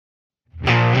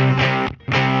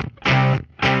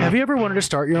Have you ever wanted to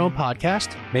start your own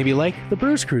podcast? Maybe like the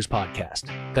Bruce Cruise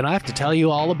podcast? Then I have to tell you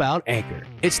all about Anchor.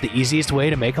 It's the easiest way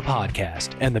to make a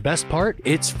podcast. And the best part,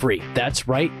 it's free. That's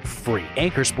right, free.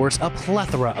 Anchor sports a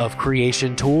plethora of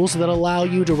creation tools that allow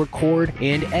you to record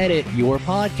and edit your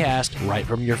podcast right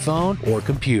from your phone or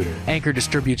computer. Anchor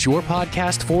distributes your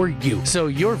podcast for you, so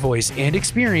your voice and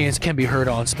experience can be heard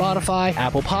on Spotify,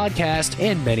 Apple Podcast,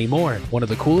 and many more. One of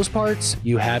the coolest parts,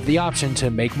 you have the option to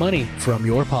make money from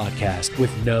your podcast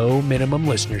with no minimum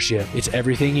listenership. It's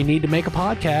everything you need to make a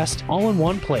podcast all in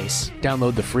one place.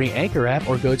 Download the free Anchor app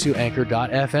or go to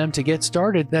anchor.fm to get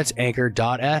started. That's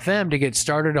anchor.fm to get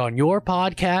started on your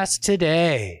podcast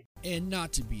today. And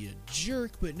not to be a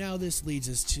jerk, but now this leads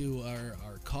us to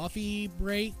our coffee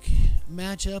break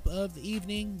matchup of the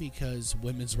evening, because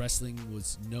women's wrestling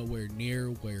was nowhere near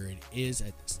where it is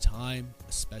at this time,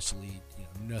 especially,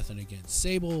 nothing against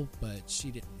Sable, but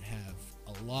she didn't have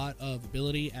a lot of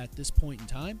ability at this point in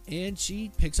time, and she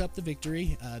picks up the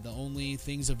victory. The only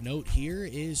things of note here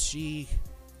is she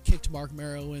kicked Mark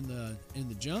Marrow in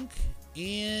the junk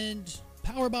and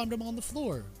powerbombed him on the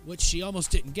floor, which she almost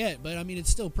didn't get, but it's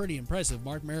still pretty impressive.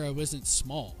 Mark Marrow isn't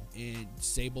small, and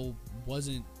Sable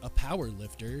wasn't a power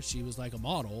lifter. She was like a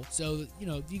model, so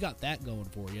you got that going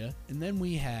for you. And then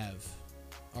we have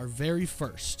our very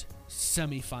first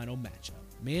semifinal matchup: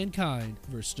 Mankind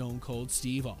versus Stone Cold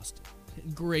Steve Austin.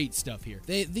 Great stuff here.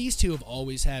 These two have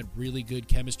always had really good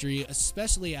chemistry,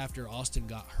 especially after Austin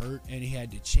got hurt and he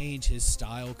had to change his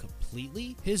style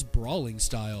completely. His brawling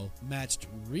style matched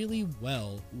really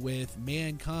well with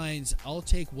Mankind's "I'll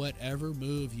take whatever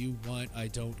move you want, I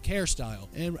don't care" style.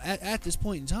 And at this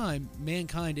point in time,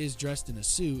 Mankind is dressed in a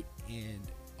suit, and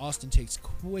Austin takes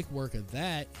quick work of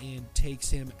that and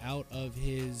takes him out of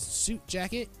his suit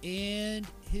jacket and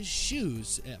his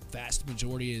shoes. A vast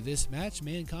majority of this match,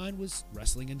 Mankind was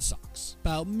wrestling in socks.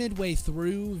 About midway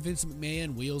through, Vince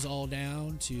McMahon wheels all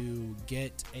down to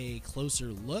get a closer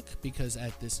look, because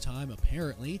at this time,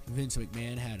 apparently, Vince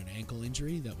McMahon had an ankle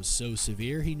injury that was so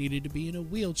severe he needed to be in a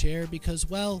wheelchair because,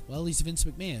 well, he's Vince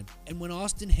McMahon. And when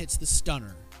Austin hits the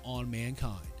stunner on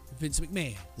Mankind, Vince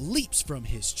McMahon leaps from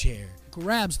his chair,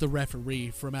 grabs the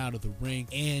referee from out of the ring,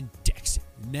 and decks him.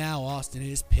 Now Austin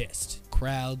is pissed.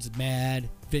 Crowd's mad.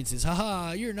 Vince is,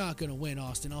 "Haha, you're not gonna win,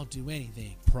 Austin. I'll do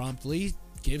anything." Promptly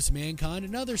gives Mankind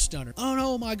another stunner. Oh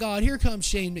no, my God, here comes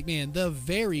Shane McMahon, the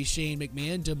very Shane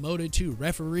McMahon demoted to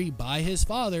referee by his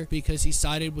father because he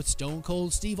sided with Stone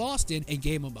Cold Steve Austin and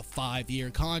gave him a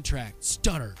 5-year contract.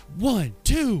 Stunner. 1,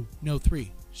 2, no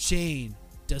 3. Shane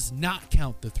does not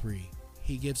count the 3.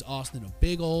 He gives Austin a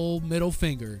big old middle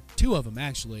finger, 2 of them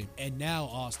actually, and now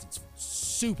Austin's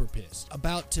super pissed,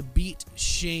 about to beat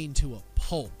Shane to a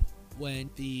pulp, when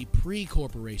the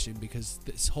pre-corporation, because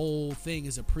this whole thing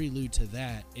is a prelude to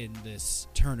that in this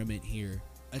tournament here,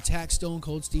 attacks Stone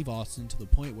Cold Steve Austin to the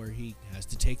point where he has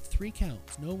to take 3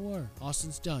 counts. No more.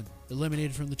 Austin's done.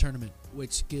 Eliminated from the tournament,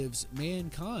 which gives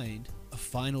Mankind a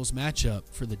finals matchup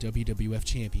for the WWF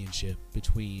Championship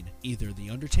between either The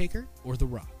Undertaker or The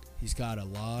Rock. He's got a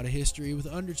lot of history with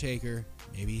Undertaker.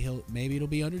 Maybe it'll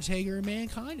be Undertaker and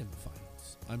Mankind in the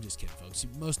finals. I'm just kidding, folks.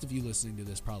 Most of you listening to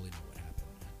this probably know what happened.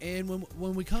 And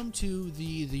when we come to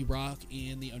the Rock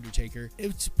and the Undertaker,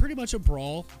 it's pretty much a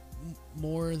brawl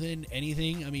more than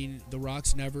anything. The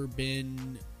Rock's never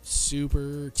been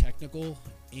super technical,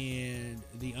 and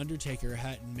the Undertaker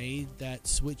hadn't made that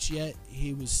switch yet.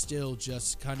 He was still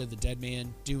just kind of the dead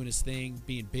man doing his thing,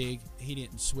 being big. He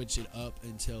didn't switch it up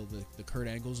until the Kurt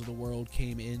Angles of the world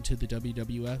came into the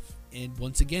WWF. And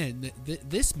once again,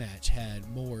 this match had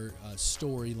more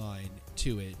storyline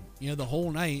to it. The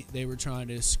whole night they were trying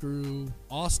to screw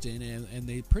Austin, and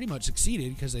they pretty much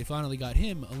succeeded because they finally got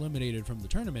him eliminated from the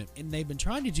tournament. And they've been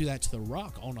trying to do that to The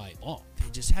Rock all night long. They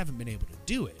just haven't been able to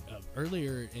do it.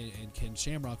 Earlier in Ken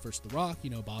Shamrock versus The Rock,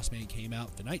 Boss Man came out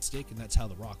with the nightstick, and that's how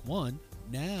The Rock won.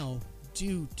 Now,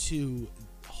 due to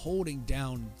holding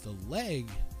down the leg,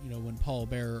 when Paul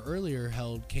Bearer earlier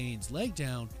held Kane's leg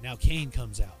down, now Kane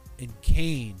comes out, and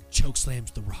Kane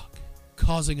chokeslams The Rock,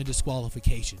 causing a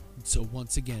disqualification. And so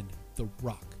once again, The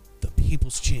Rock, the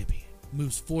People's Champion,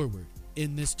 moves forward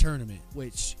in this tournament,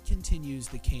 which continues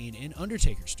the Kane and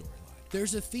Undertaker storyline.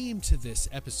 There's a theme to this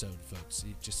episode, folks.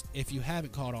 If you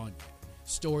haven't caught on yet,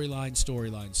 storyline.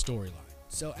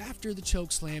 So after the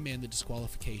chokeslam and the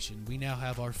disqualification, we now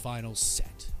have our final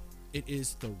set. It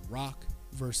is The Rock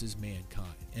versus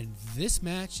Mankind. And this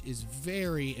match is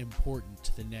very important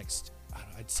to the next,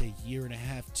 I'd say,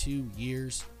 1.5 to 2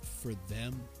 years for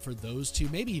them, for those two,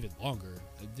 maybe even longer.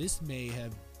 This may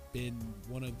have been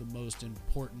one of the most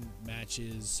important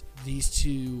matches these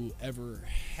two ever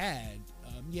had.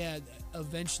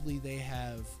 Eventually they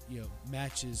have,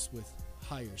 matches with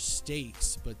higher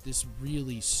stakes, but this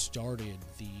really started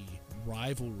the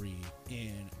rivalry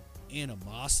and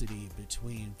animosity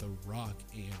between The Rock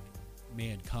and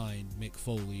Mankind, Mick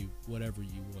Foley, whatever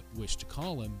you wish to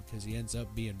call him, because he ends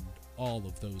up being all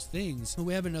of those things.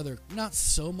 We have another not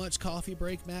so much coffee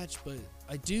break match, but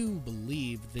I do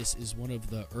believe this is one of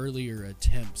the earlier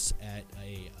attempts at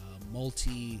a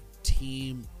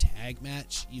multi-team tag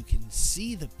match. You can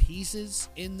see the pieces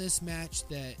in this match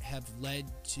that have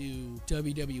led to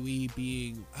WWE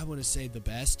being, I want to say, the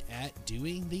best at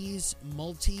doing these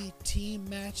multi-team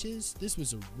matches. This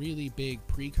was a really big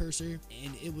precursor,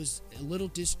 and it was a little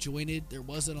disjointed. There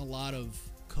wasn't a lot of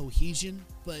cohesion,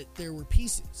 but there were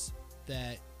pieces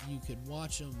that you could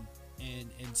watch them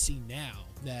and see now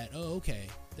that, oh, okay,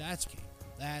 that's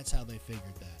how they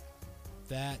figured that out.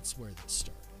 That's where this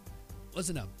started. It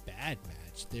wasn't a bad match.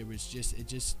 It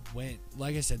just went,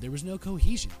 like I said, there was no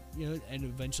cohesion, and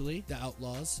eventually the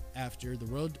Outlaws, after the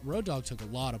Road Dogg took a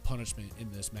lot of punishment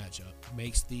in this matchup,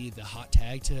 makes the hot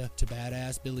tag to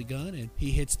Badass Billy Gunn, and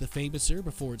he hits the Famouser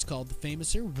before it's called the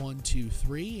Famouser, 1, 2,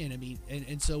 3, and I mean,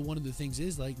 and so one of the things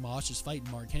is, like, Mosh is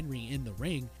fighting Mark Henry in the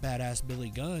ring, Badass Billy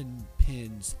Gunn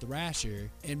pins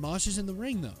Thrasher, and Mosh is in the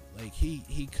ring though. Like,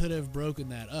 he could have broken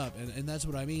that up, and that's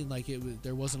what I mean. Like,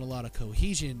 there wasn't a lot of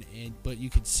cohesion, but you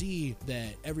could see that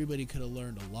everybody could have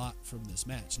learned a lot from this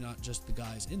match, not just the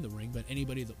guys in the ring, but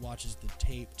anybody that watches the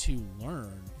tape to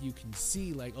learn. You can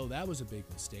see, like, oh, that was a big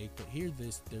mistake, but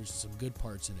there's some good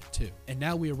parts in it too. And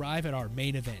now we arrive at our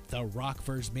main event, The Rock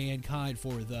vs. Mankind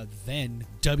for the then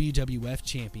WWF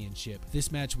Championship.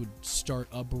 This match would start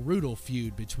a brutal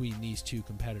feud between these two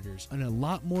competitors, and a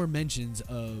lot more mentions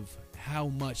of how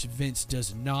much Vince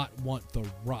does not want The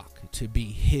Rock to be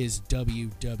his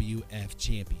WWF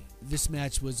champion. This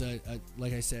match was,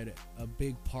 like I said, a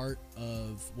big part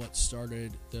of what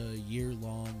started the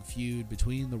year-long feud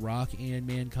between The Rock and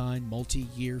Mankind,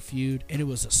 multi-year feud, and it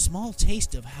was a small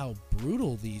taste of how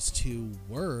brutal these two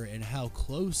were and how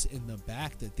close in the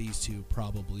back that these two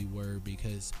probably were,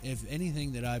 because if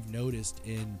anything that I've noticed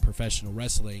in professional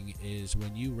wrestling is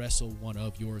when you wrestle one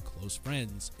of your close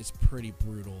friends, it's pretty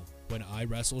brutal. When I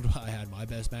wrestled, I had my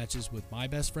best matches with my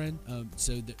best friend,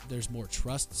 so there's more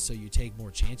trust, so you take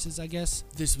more chances, I guess.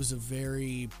 This was a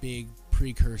very big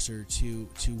precursor to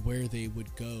where they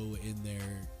would go in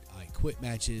their I Quit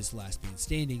matches, Last Man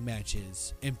Standing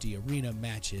matches, Empty Arena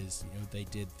matches. They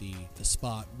did the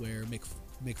spot where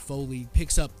Mick Foley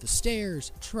picks up the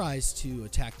stairs, tries to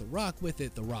attack The Rock with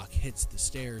it. The Rock hits the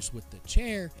stairs with the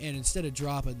chair, and instead of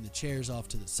dropping the chairs off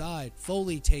to the side,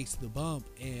 Foley takes the bump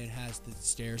and has the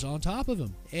stairs on top of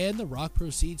him. And The Rock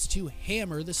proceeds to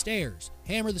hammer the stairs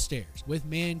with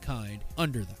Mankind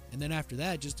under them. And then after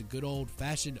that, just a good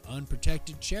old-fashioned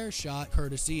unprotected chair shot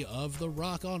courtesy of The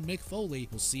Rock on Mick Foley.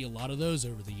 We'll see a lot of those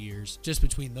over the years just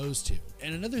between those two.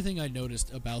 And another thing I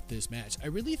noticed about this match, I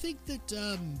really think that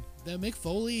Mick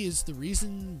Foley is the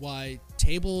reason why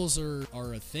tables are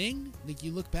a thing. Like,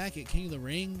 you look back at King of the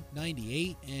Ring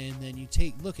 98, and then you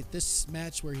look at this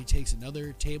match where he takes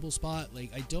another table spot.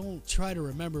 Like, I don't try to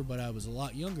remember, but I was a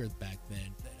lot younger back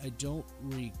then. I don't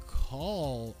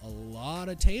recall a lot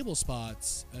of table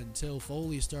spots until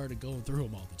Foley started going through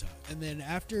them all the time. And then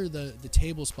after the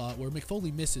table spot where Mick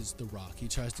Foley misses The Rock, he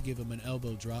tries to give him an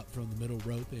elbow drop from the middle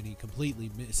rope, and he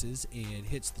completely misses and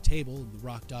hits the table, and The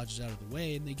Rock dodges out of the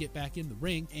way, and they get back in the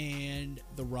ring, and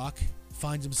The Rock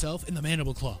finds himself in the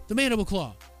mandible claw,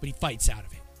 but he fights out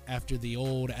of it. After the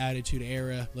old Attitude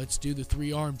Era, let's do the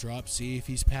 3-arm drop, see if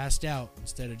he's passed out,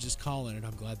 instead of just calling it.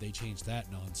 I'm glad they changed that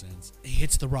nonsense. He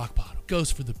hits the rock bottom,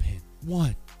 goes for the pin.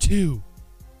 1, 2,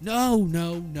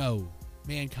 no.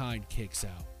 Mankind kicks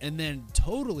out. And then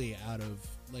totally out of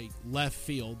left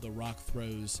field, The Rock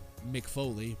throws Mick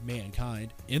Foley,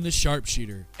 Mankind, in the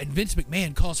sharpshooter, and Vince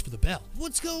McMahon calls for the bell.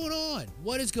 What's going on?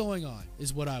 What is going on?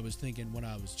 Is what I was thinking when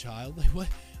I was a child. Like, what?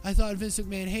 I thought Vince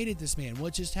McMahon hated this man.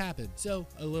 What just happened? So,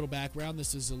 a little background.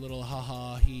 This is a little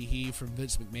ha-ha, he from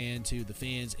Vince McMahon to the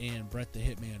fans and Bret the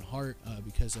Hitman Hart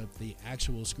because of the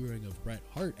actual screwing of Bret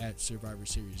Hart at Survivor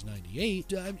Series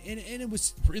 98. And it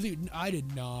was really, I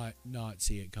did not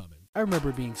see it coming. I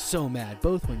remember being so mad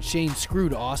both when Shane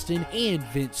screwed Austin and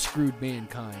Vince screwed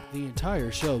Mankind. The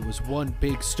entire show was one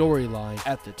big storyline.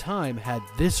 At the time, had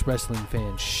this wrestling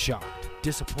fan shocked,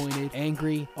 disappointed,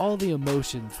 angry, all the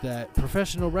emotions that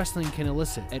professional wrestling can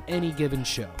elicit at any given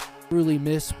show. Really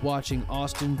miss watching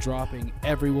Austin dropping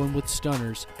everyone with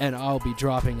stunners, and I'll be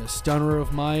dropping a stunner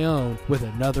of my own with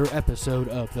another episode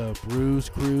of the Bruise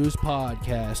Cruise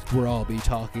podcast, where I'll be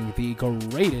talking the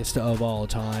greatest of all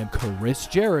time, Chris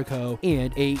Jericho,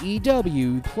 and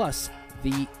AEW, plus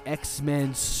the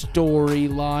X-Men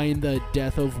storyline, the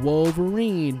death of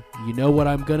Wolverine. You know what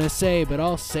I'm gonna say, but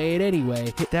I'll say it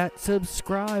anyway. Hit that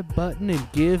subscribe button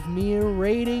and give me a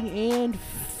rating and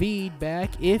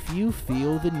feedback if you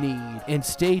feel the need. And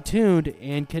stay tuned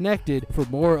and connected for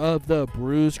more of the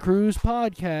Bruise Cruise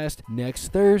podcast next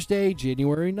Thursday,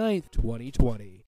 January 9th, 2020.